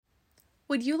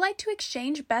Would you like to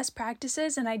exchange best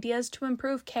practices and ideas to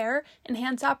improve care,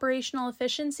 enhance operational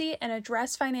efficiency, and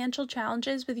address financial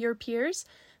challenges with your peers?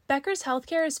 Becker's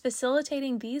Healthcare is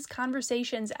facilitating these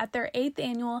conversations at their 8th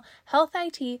annual Health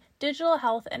IT, Digital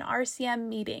Health, and RCM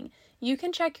meeting. You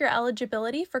can check your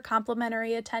eligibility for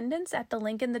complimentary attendance at the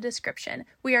link in the description.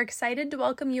 We are excited to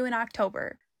welcome you in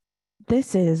October.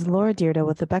 This is Laura Dierda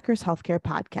with the Becker's Healthcare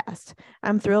Podcast.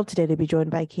 I'm thrilled today to be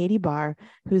joined by Katie Barr,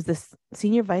 who's the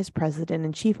Senior Vice President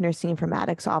and Chief Nursing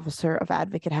Informatics Officer of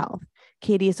Advocate Health.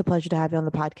 Katie, it's a pleasure to have you on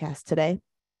the podcast today.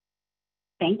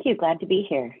 Thank you. Glad to be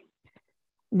here.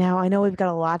 Now, I know we've got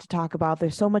a lot to talk about.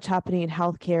 There's so much happening in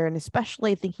healthcare, and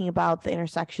especially thinking about the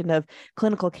intersection of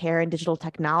clinical care and digital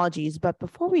technologies. But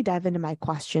before we dive into my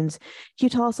questions, can you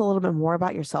tell us a little bit more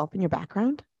about yourself and your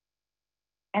background?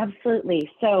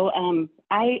 Absolutely. So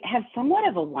I have somewhat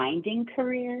of a winding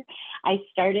career. I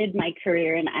started my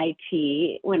career in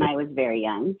IT when I was very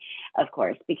young, of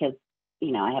course, because,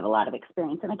 I have a lot of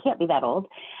experience and I can't be that old.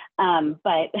 But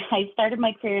I started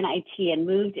my career in IT and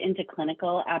moved into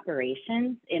clinical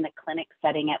operations in a clinic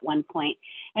setting at one point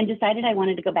and decided I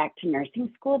wanted to go back to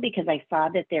nursing school because I saw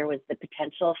that there was the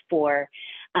potential for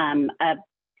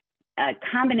a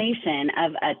combination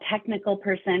of a technical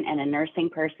person and a nursing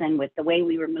person with the way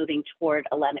we were moving toward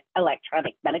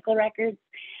electronic medical records.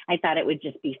 I thought it would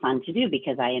just be fun to do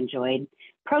because I enjoyed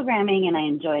programming and I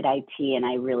enjoyed IT and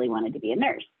I really wanted to be a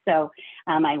nurse. So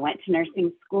I went to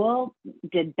nursing school,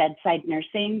 did bedside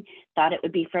nursing, thought it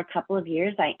would be for a couple of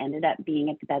years. I ended up being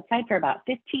at the bedside for about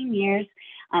 15 years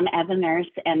as a nurse,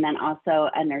 and then also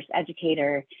a nurse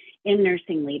educator in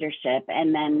nursing leadership,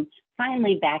 and then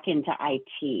finally back into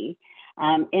IT.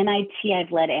 In IT,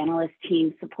 I've led analyst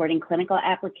teams supporting clinical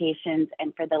applications,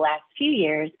 and for the last few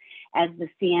years, as the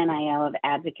CNIO of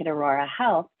Advocate Aurora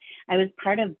Health, I was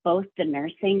part of both the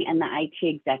nursing and the IT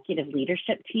executive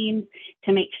leadership teams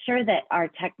to make sure that our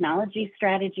technology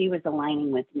strategy was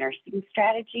aligning with nursing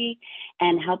strategy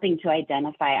and helping to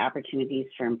identify opportunities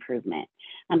for improvement.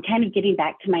 I'm kind of getting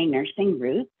back to my nursing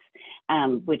roots,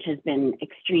 which has been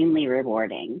extremely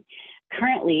rewarding.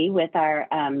 Currently, with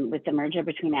the merger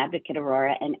between Advocate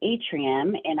Aurora and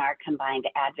Atrium in our combined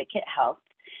Advocate Health,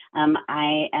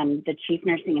 I am the Chief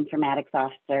Nursing Informatics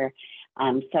Officer.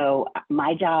 So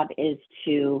my job is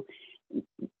to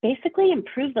basically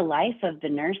improve the life of the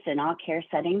nurse in all care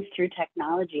settings through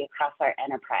technology across our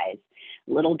enterprise.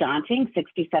 A little daunting,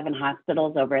 67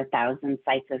 hospitals, over 1,000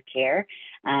 sites of care,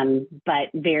 but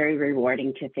very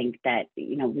rewarding to think that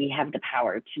we have the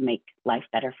power to make life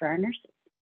better for our nurses.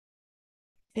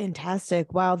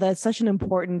 Fantastic. Wow, that's such an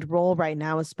important role right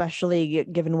now, especially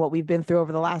given what we've been through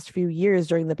over the last few years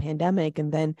during the pandemic.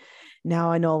 And then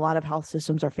now I know a lot of health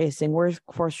systems are facing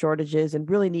workforce shortages and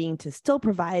really needing to still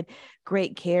provide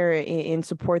great care and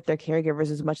support their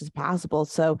caregivers as much as possible.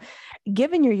 So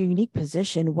given your unique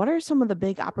position, what are some of the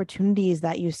big opportunities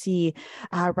that you see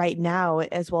right now,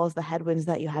 as well as the headwinds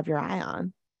that you have your eye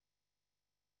on?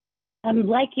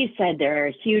 Like you said, there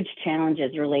are huge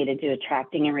challenges related to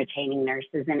attracting and retaining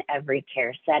nurses in every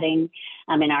care setting.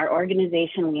 In our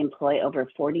organization, we employ over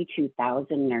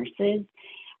 42,000 nurses.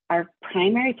 Our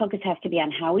primary focus has to be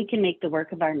on how we can make the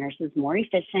work of our nurses more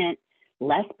efficient,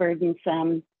 less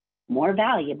burdensome, more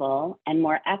valuable, and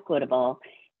more equitable,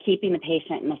 keeping the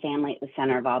patient and the family at the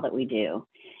center of all that we do.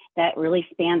 That really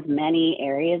spans many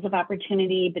areas of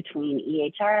opportunity between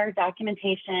EHR,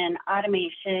 documentation,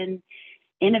 automation,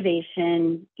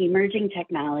 innovation, emerging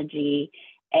technology,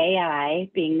 AI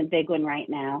being the big one right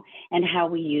now, and how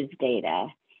we use data.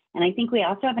 And I think we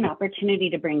also have an opportunity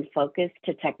to bring focus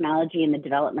to technology in the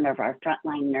development of our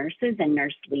frontline nurses and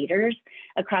nurse leaders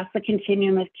across the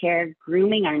continuum of care,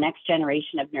 grooming our next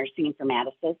generation of nursing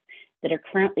informaticists that are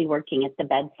currently working at the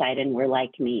bedside and were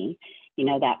like me,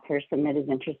 that person that is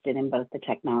interested in both the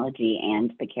technology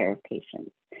and the care of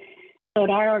patients. So at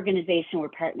our organization, we're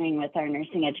partnering with our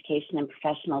nursing education and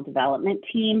professional development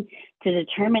team to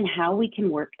determine how we can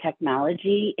work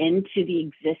technology into the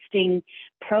existing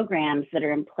programs that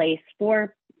are in place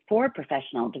for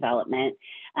professional development,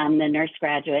 the nurse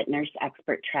graduate, nurse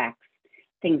expert tracks,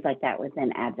 things like that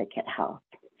within Advocate Health.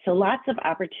 So lots of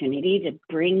opportunity to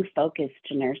bring focus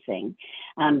to nursing.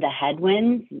 The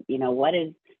headwinds,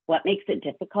 what makes it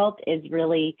difficult is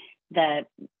really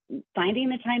finding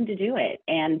the time to do it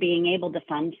and being able to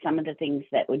fund some of the things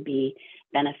that would be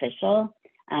beneficial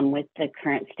with the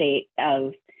current state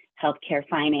of healthcare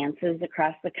finances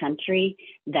across the country.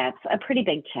 That's a pretty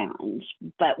big challenge,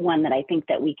 but one that I think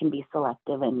that we can be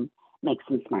selective and make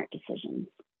some smart decisions.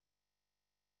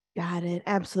 Got it.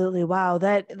 Absolutely. Wow.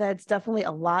 That's definitely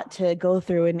a lot to go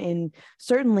through, and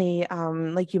certainly,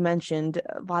 like you mentioned,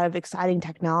 a lot of exciting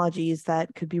technologies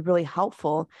that could be really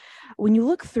helpful. When you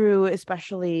look through,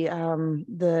 especially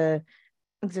the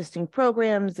existing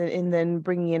programs, and then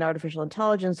bringing in artificial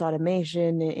intelligence,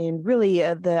 automation, and really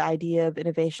the idea of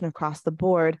innovation across the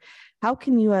board, how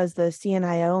can you, as the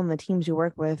CNIO and the teams you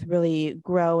work with, really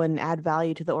grow and add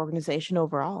value to the organization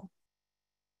overall?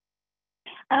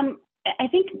 I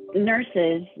think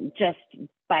nurses, just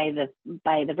by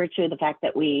the virtue of the fact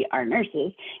that we are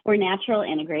nurses, we're natural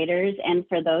integrators. And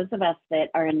for those of us that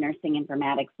are in nursing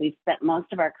informatics, we've spent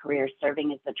most of our career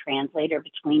serving as a translator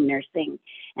between nursing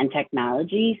and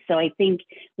technology. So I think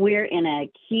we're in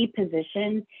a key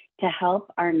position to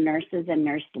help our nurses and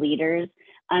nurse leaders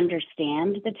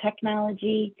understand the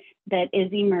technology that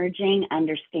is emerging,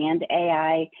 understand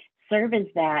AI, serve as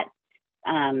that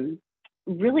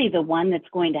really the one that's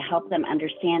going to help them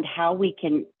understand how we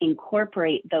can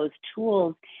incorporate those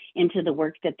tools into the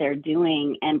work that they're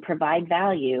doing and provide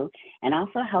value, and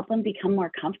also help them become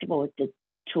more comfortable with the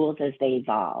tools as they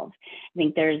evolve. I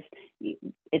think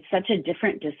it's such a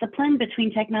different discipline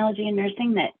between technology and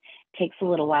nursing that takes a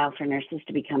little while for nurses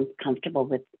to become comfortable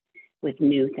with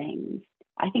new things.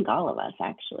 I think all of us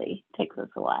actually takes us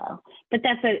a while, but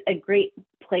that's a great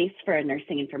place for a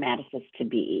nursing informaticist to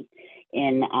be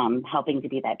in, helping to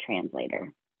be that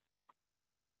translator.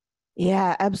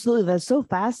 Yeah, absolutely. That's so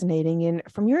fascinating. And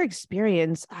from your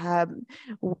experience,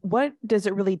 what does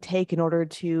it really take in order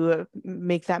to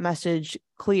make that message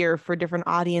clear for different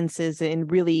audiences,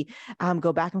 and really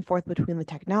go back and forth between the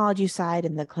technology side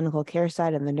and the clinical care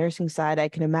side and the nursing side? I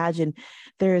can imagine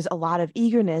there's a lot of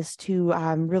eagerness to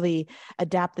really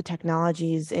adapt the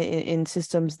technologies in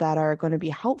systems that are going to be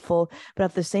helpful, but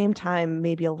at the same time,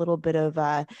 maybe a little bit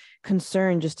of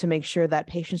concern just to make sure that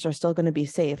patients are still going to be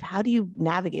safe. How do you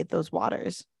navigate those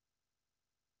waters?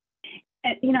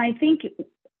 I think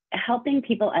helping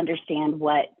people understand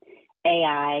what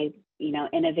AI,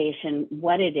 innovation,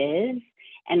 what it is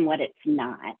and what it's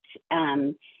not.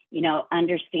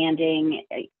 Understanding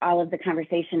all of the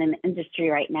conversation in the industry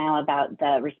right now about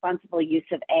the responsible use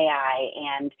of AI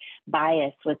and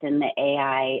bias within the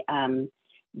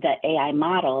AI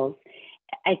models.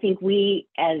 I think we,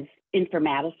 as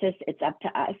informaticists, it's up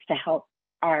to us to help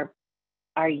our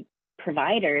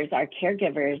providers, our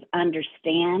caregivers,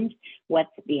 understand what's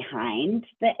behind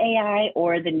the AI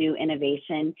or the new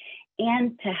innovation,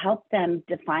 and to help them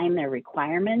define their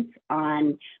requirements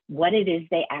on what it is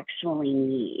they actually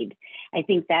need. I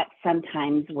think that's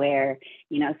sometimes where,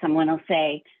 someone will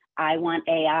say, I want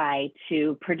AI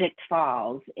to predict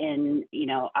falls in,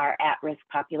 our at-risk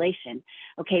population.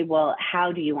 Okay, well,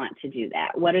 how do you want to do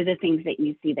that? What are the things that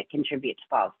you see that contribute to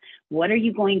falls? What are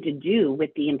you going to do with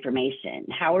the information?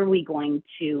 How are we going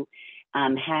to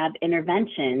have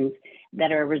interventions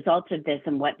that are a result of this,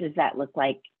 and what does that look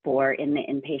like for in the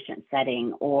inpatient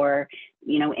setting, or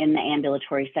in the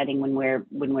ambulatory setting when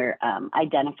we're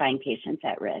identifying patients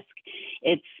at risk?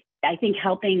 It's, I think,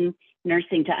 helping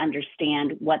nursing to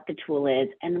understand what the tool is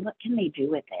and what can they do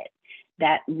with it.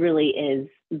 That really is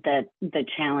the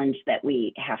challenge that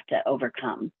we have to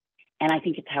overcome, and I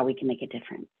think it's how we can make a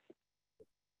difference.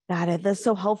 Got it. That's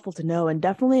so helpful to know, and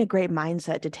definitely a great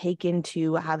mindset to take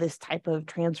into how this type of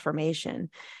transformation.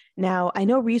 Now, I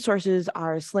know resources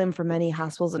are slim for many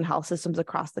hospitals and health systems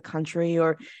across the country,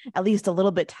 or at least a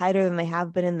little bit tighter than they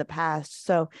have been in the past.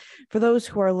 So for those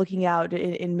who are looking out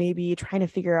and maybe trying to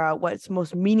figure out what's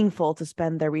most meaningful to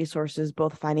spend their resources,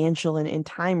 both financial and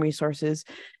time resources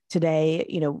today,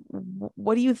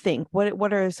 what do you think?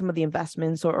 What are some of the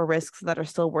investments or risks that are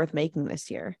still worth making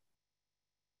this year?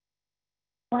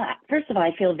 Well, first of all,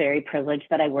 I feel very privileged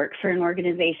that I work for an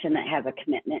organization that has a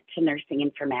commitment to nursing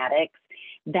informatics.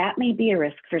 That may be a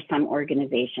risk for some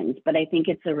organizations, but I think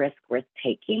it's a risk worth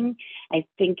taking. I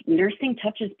think nursing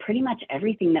touches pretty much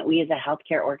everything that we as a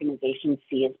healthcare organization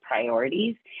see as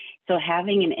priorities. So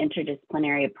having an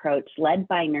interdisciplinary approach led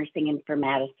by nursing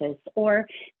informaticists or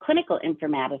clinical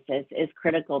informaticists is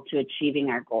critical to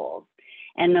achieving our goals.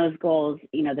 And those goals,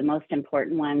 the most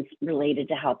important ones related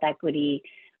to health equity,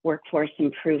 workforce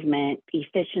improvement,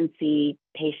 efficiency,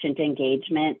 patient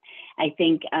engagement. I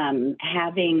think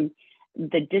having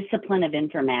the discipline of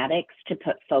informatics to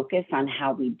put focus on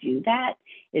how we do that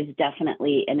is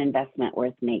definitely an investment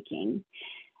worth making.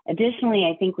 Additionally,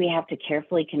 I think we have to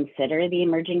carefully consider the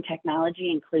emerging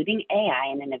technology, including AI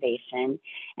and innovation,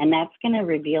 and that's going to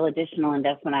reveal additional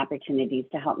investment opportunities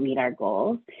to help meet our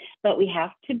goals. But we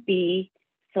have to be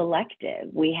selective.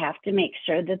 We have to make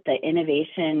sure that the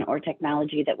innovation or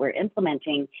technology that we're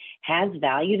implementing has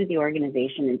value to the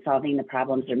organization in solving the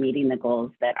problems or meeting the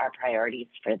goals that are priorities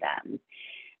for them.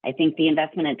 I think the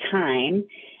investment of time,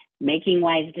 making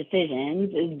wise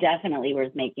decisions is definitely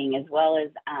worth making, as well as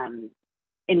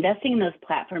investing in those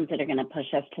platforms that are going to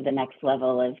push us to the next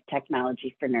level of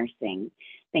technology for nursing.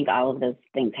 I think all of those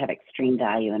things have extreme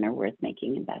value and are worth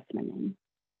making investment in.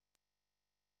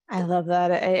 I love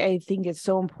that. I think it's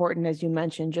so important, as you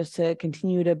mentioned, just to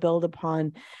continue to build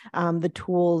upon the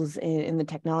tools and the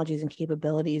technologies and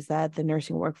capabilities that the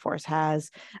nursing workforce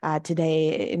has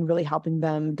today in really helping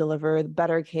them deliver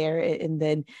better care and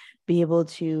then be able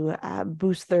to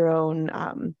boost their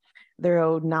own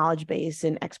knowledge base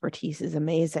and expertise is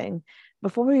amazing.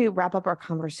 Before we wrap up our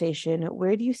conversation,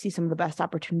 where do you see some of the best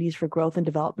opportunities for growth and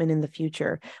development in the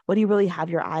future? What do you really have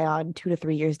your eye on 2 to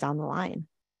 3 years down the line?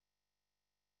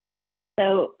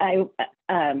 So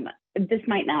this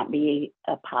might not be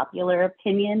a popular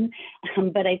opinion,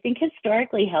 but I think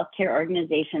historically healthcare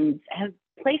organizations have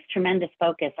placed tremendous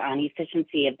focus on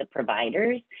efficiency of the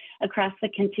providers across the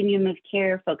continuum of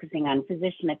care, focusing on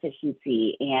physician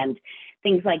efficiency and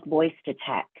things like voice to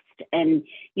text. And,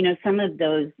 you know, some of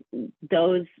those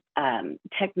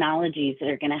technologies that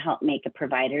are going to help make a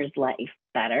provider's life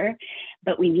better,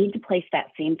 but we need to place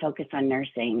that same focus on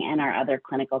nursing and our other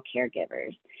clinical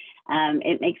caregivers.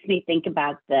 It makes me think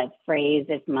about the phrase,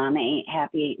 if mama ain't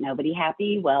happy, ain't nobody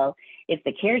happy. Well, if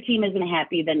the care team isn't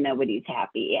happy, then nobody's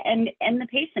happy. And the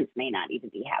patients may not even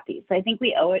be happy. So I think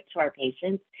we owe it to our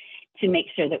patients to make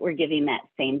sure that we're giving that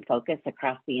same focus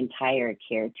across the entire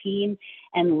care team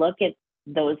and look at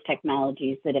those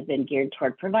technologies that have been geared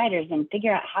toward providers and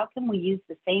figure out how can we use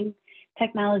the same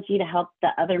technology to help the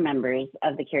other members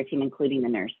of the care team, including the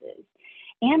nurses.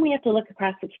 And we have to look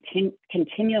across the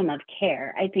continuum of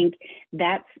care. I think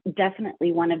that's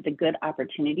definitely one of the good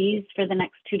opportunities for the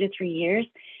next 2 to 3 years.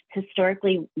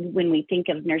 Historically, when we think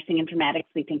of nursing informatics,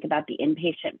 we think about the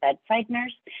inpatient bedside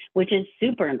nurse, which is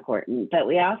super important. But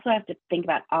we also have to think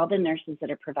about all the nurses that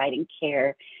are providing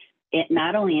care,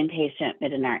 not only inpatient,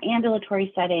 but in our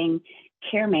ambulatory setting,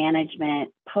 care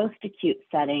management, post-acute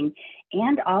setting,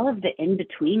 and all of the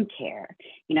in-between care.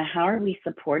 You know, how are we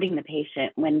supporting the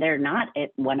patient when they're not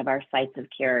at one of our sites of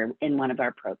care in one of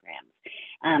our programs?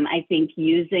 I think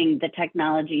using the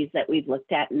technologies that we've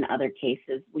looked at in other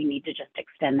cases, we need to just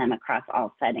extend them across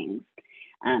all settings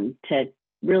to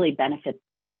really benefit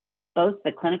both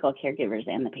the clinical caregivers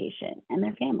and the patient and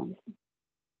their families.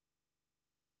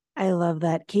 I love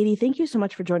that. Katie, thank you so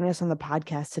much for joining us on the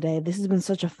podcast today. This has been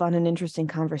such a fun and interesting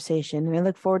conversation, and I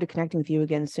look forward to connecting with you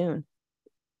again soon.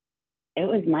 It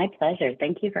was my pleasure.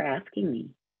 Thank you for asking me.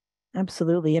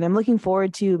 Absolutely. And I'm looking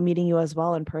forward to meeting you as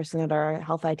well in person at our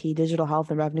Health IT Digital Health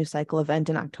and Revenue Cycle event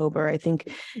in October. I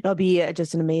think it'll be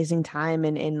just an amazing time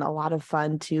and a lot of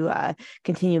fun to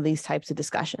continue these types of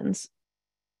discussions.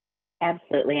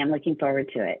 Absolutely. I'm looking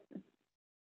forward to it.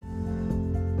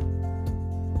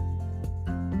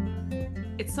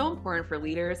 It's so important for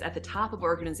leaders at the top of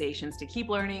organizations to keep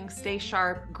learning, stay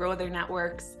sharp, grow their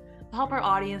networks. To help our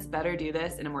audience better do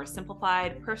this in a more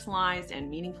simplified, personalized, and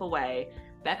meaningful way,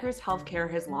 Becker's Healthcare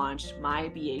has launched My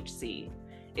BHC.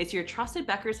 It's your trusted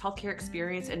Becker's Healthcare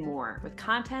experience and more, with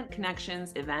content,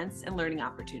 connections, events, and learning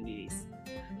opportunities.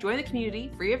 Join the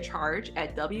community free of charge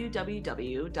at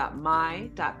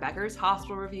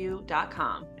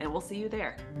www.my.beckershospitalreview.com, and we'll see you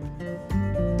there.